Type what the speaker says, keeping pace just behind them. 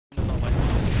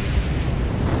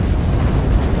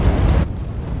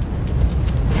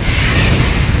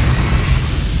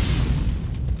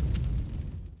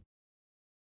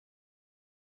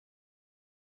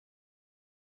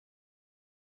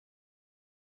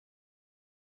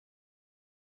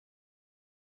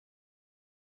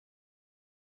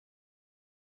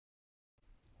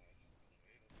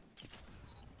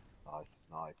Nice,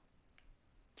 nice.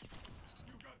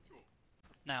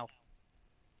 Now.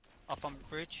 Up on the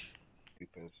bridge.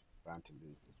 Creepers, bound to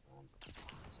lose this round.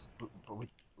 But we,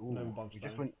 No ooh, bombs we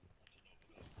just down. went.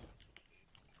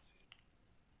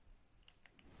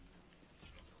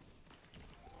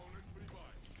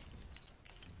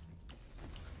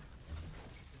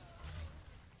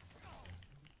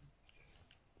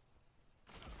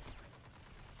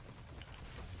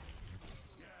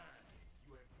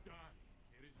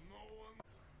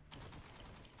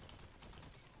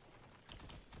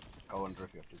 Go under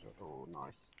if you have to do it. Oh,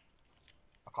 nice.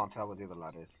 I can't tell where the other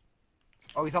lad is.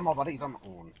 Oh, he's on my body. He's on my.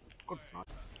 Oh, good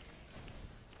snipe.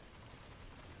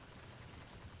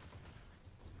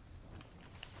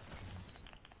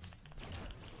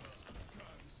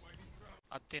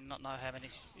 I did not know how many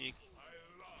you...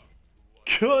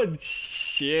 Good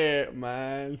shit,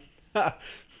 man. I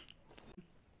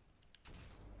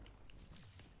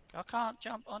can't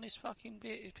jump on his fucking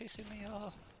bit, it's pissing me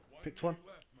off. Picked one.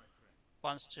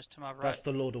 One's just to my right. That's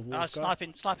the Lord of War.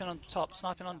 Sniping on top,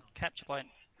 sniping on capture point.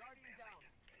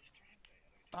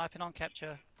 Sniping on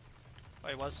capture. Oh,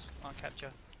 he was on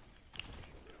capture.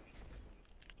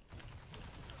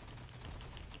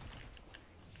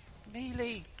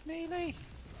 Melee! Melee!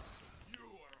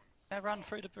 Now run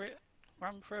through the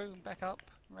run through and back up,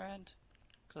 round.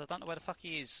 Because I don't know where the fuck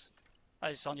he is. Oh,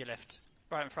 he's on your left.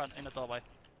 Right in front, in the doorway.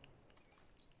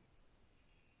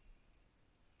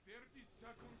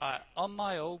 Alright, on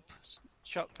my orb,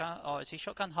 shotgun. Oh, is he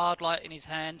shotgun hard light in his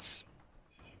hands?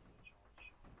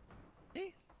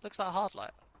 He looks like a hard light.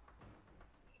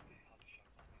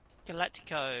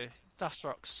 Galactico, Dust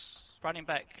Rocks, running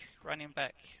back, running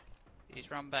back.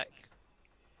 He's run back.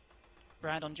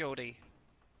 Round on Geordie.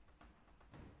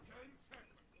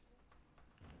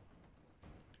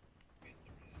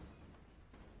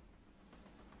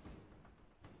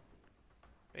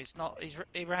 He's not.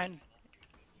 He ran.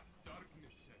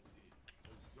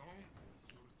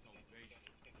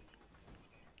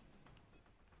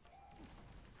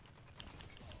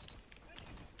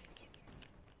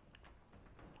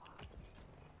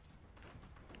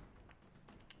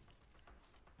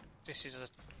 This is a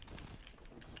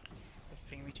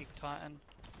thingamajig Titan.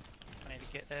 I need to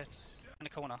get there. In the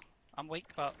corner. I'm weak,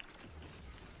 but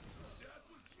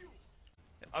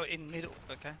oh, in middle.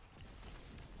 Okay.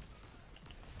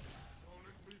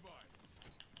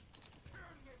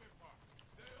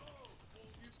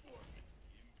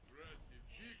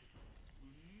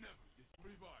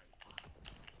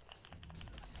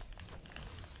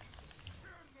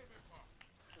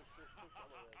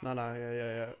 No,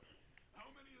 yeah.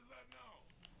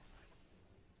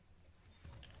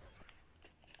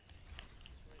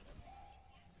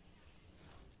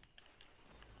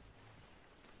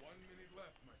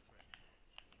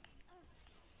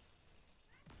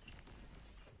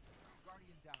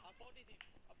 I bodied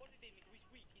him, he's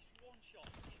weak, he's one shot,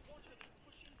 he's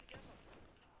pushing together.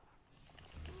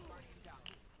 Guardian down.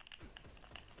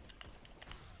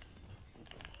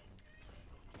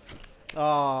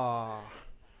 Ah.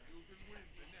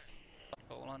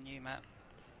 All on you, Matt.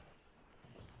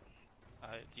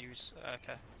 Use.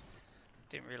 Okay.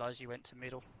 Didn't realise you went to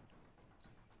middle.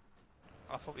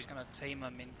 I thought he was going to team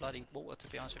him in bloody water, to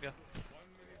be honest with you.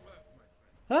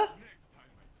 Huh?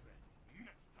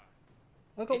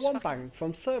 I got He's one fucking... bang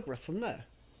from Cerberus from there.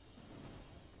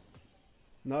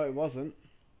 No, it wasn't.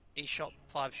 He shot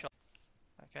 5 shots.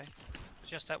 Okay.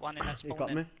 Just that one in that spawn. He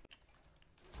got me.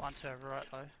 One to right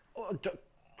though. Oh,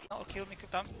 Oh, killed me,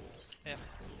 don't. Yeah.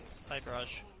 Play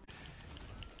barrage.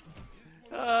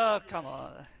 Oh, come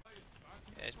on.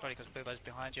 Yeah, it's probably because Boobo's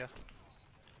behind you.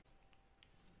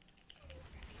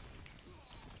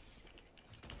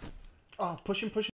 oh, push him.